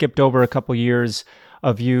kind of skipped over a couple years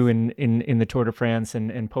of you in the Tour de France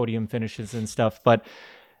and podium finishes and stuff, but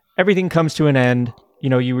everything comes to an end.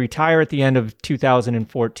 You retire at the end of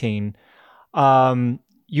 2014.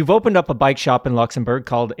 You've opened up a bike shop in Luxembourg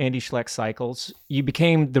called Andy Schleck Cycles. You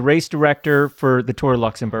became the race director for the Tour of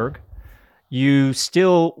Luxembourg. You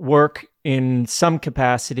still work in some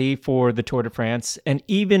capacity for the Tour de France, and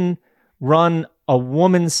even run a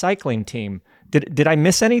women's cycling team. Did I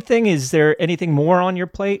miss anything? Is there anything more on your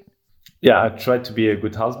plate? Yeah, I try to be a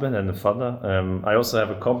good husband and a father. I also have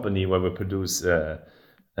a company where we produce, I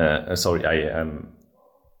am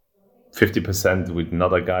 50% with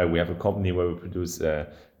another guy. We have a company where we produce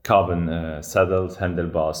carbon saddles,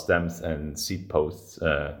 handlebars, stems, and seat posts,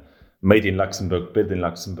 made in Luxembourg, built in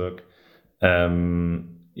Luxembourg.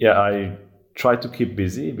 I try to keep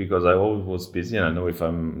busy, because I always was busy, and I know if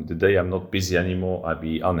the day I'm not busy anymore, I'll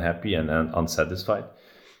be unhappy and unsatisfied.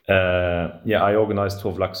 I organized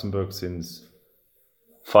Tour of Luxembourg since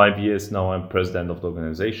 5 years now. I'm president of the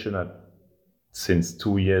organization. Since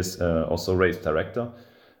 2 years also race director.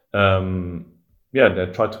 I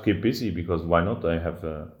try to keep busy, because why not? I have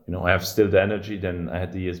I have still the energy than I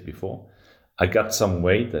had the years before. I got some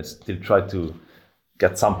weight. I still try to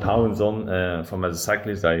get some pounds on from as a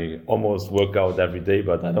cyclist. I almost work out every day,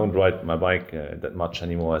 but I don't ride my bike that much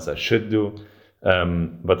anymore as I should do.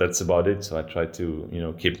 But that's about it. So I try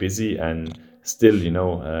to keep busy, and still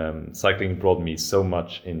cycling brought me so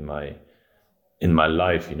much in my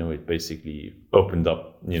life. It basically opened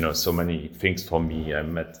up so many things for me. I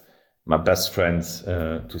met my best friends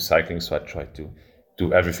to cycling, so I try to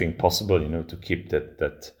do everything possible to keep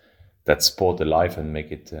that sport alive and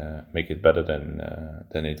make it better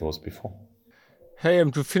than it was before. Hey,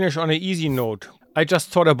 to finish on an easy note, I just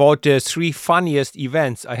thought about the 3 funniest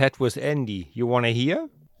events I had with Andy. You want to hear?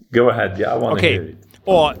 Go ahead. Yeah, I want to hear it.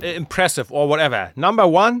 or impressive or whatever. Number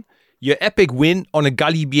one, your epic win on a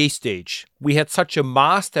Galibier stage. We had such a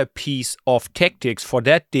masterpiece of tactics for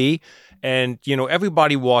that day. And,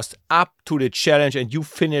 everybody was up to the challenge and you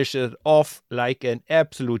finished it off like an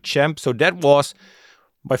absolute champ. So that was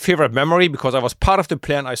my favorite memory because I was part of the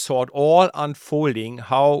plan. I saw it all unfolding,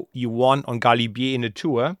 how you won on Galibier in the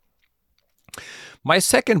Tour. My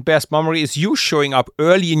second best memory is you showing up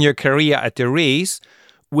early in your career at the race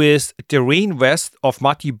with the rain vest of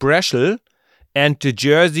Matti Breschel and the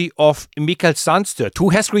jersey of Mikael Sandstedt, who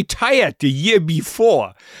has retired the year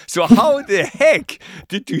before. So how the heck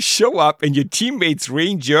did you show up in your teammate's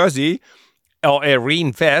rain jersey or a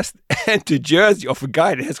rain vest and the jersey of a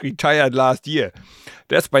guy that has retired last year?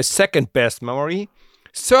 That's my second best memory.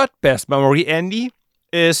 Third best memory, Andy,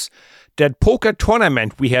 is that poker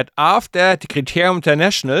tournament we had after the Criterium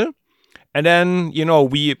International. And then,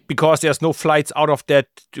 because there's no flights out of that,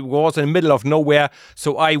 it was in the middle of nowhere.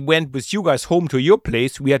 So I went with you guys home to your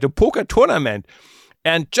place. We had a poker tournament.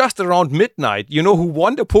 And just around midnight, you know who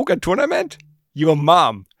won the poker tournament? Your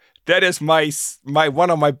mom. That is my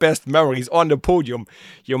one of my best memories on the podium.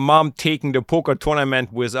 Your mom taking the poker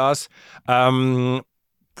tournament with us.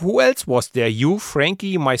 Who else was there? You,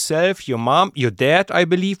 Frankie, myself, your mom, your dad, I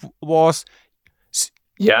believe, was...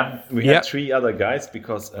 Yeah, we had three other guys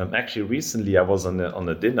because actually recently I was on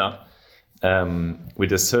a dinner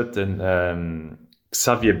with a certain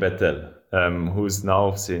Xavier Bettel, who's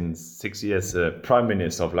now since 6 years Prime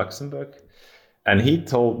Minister of Luxembourg. And he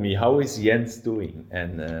told me, how is Jens doing?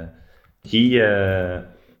 And he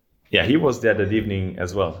was there that evening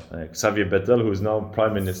as well. Xavier Bettel, who's now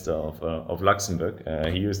Prime Minister of Luxembourg.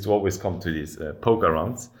 He used to always come to these poker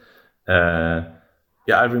rounds.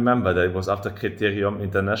 I remember that it was after Criterium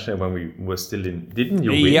International when we were still in... Didn't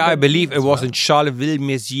you win? Yeah, I believe it was in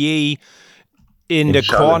Charleville-Mézières in the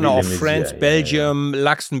corner of France, Belgium,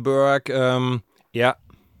 Luxembourg. Yeah.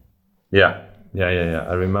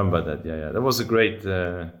 I remember that. Yeah. That was a great...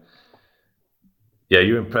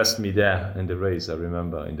 you impressed me there in the race. I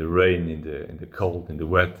remember in the rain, in the cold, in the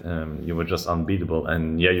wet. You were just unbeatable.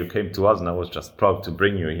 And you came to us and I was just proud to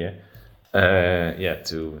bring you here.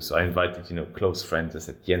 So I invited, close friends. I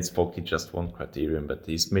said, Jens Vogt just won Criterium, but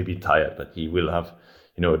he's maybe tired, but he will have,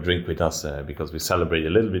 a drink with us because we celebrate a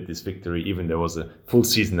little bit this victory, even there was a full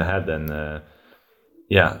season ahead. And I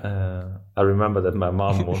remember that my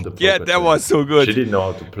mom won the poker. That was so good. She didn't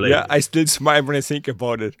know how to play. Yeah, I still smile when I think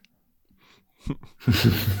about it.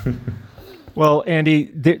 Well,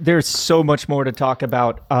 Andy, there's so much more to talk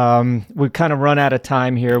about. We've kind of run out of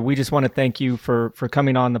time here. We just want to thank you for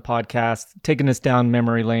coming on the podcast, taking us down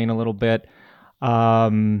memory lane a little bit.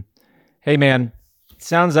 Hey, man,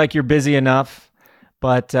 sounds like you're busy enough,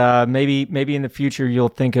 but maybe in the future you'll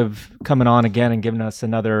think of coming on again and giving us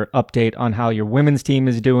another update on how your women's team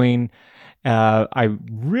is doing. I'm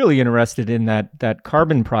really interested in that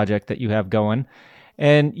carbon project that you have going.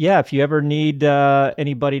 And if you ever need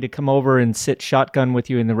anybody to come over and sit shotgun with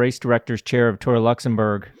you in the race director's chair of Tour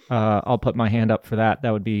Luxembourg, I'll put my hand up for that. That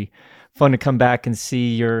would be fun to come back and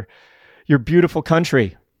see your beautiful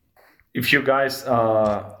country. If you guys,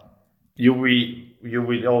 you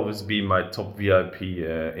will always be my top VIP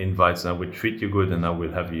invites. And I will treat you good, and I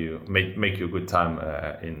will have you make you a good time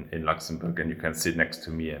in Luxembourg, and you can sit next to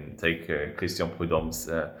me and take Christian Prudhomme's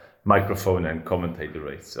microphone and commentate the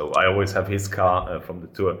race. So I always have his car from the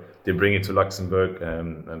tour. They bring it to Luxembourg.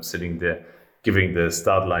 I'm sitting there giving the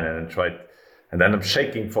start line and then I'm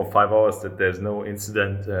shaking for 5 hours that there's no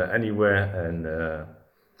incident anywhere. And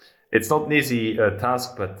it's not an easy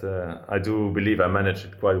task, but I do believe I managed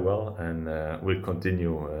it quite well, and will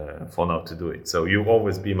continue for now to do it. So you'll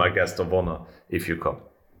always be my guest of honor if you come.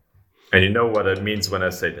 And you know what it means when I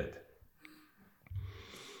say that.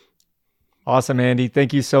 Awesome, Andy.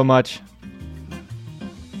 Thank you so much.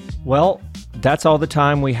 Well, that's all the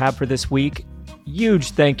time we have for this week. Huge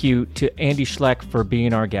thank you to Andy Schleck for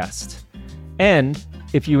being our guest. And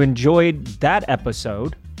if you enjoyed that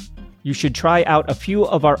episode, you should try out a few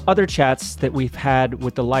of our other chats that we've had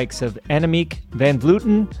with the likes of Annemiek van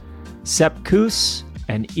Vleuten, Sepp Kuss,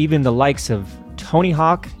 and even the likes of Tony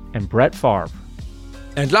Hawk and Brett Favre.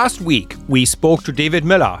 And last week, we spoke to David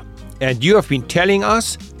Miller, and you have been telling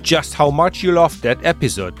us just how much you loved that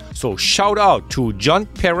episode. So shout out to John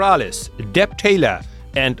Perales, Deb Taylor,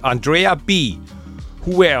 and Andrea B.,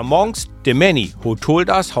 who were amongst the many who told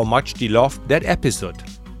us how much they loved that episode.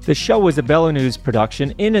 The show was a Bello News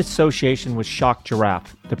production in association with Shock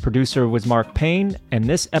Giraffe. The producer was Mark Payne, and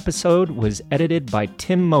this episode was edited by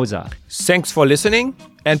Tim Moza. Thanks for listening,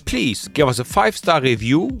 and please give us a 5-star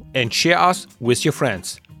review and share us with your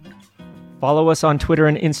friends. Follow us on Twitter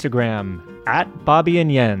and Instagram @Bobby and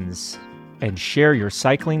Jens, and share your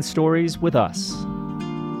cycling stories with us.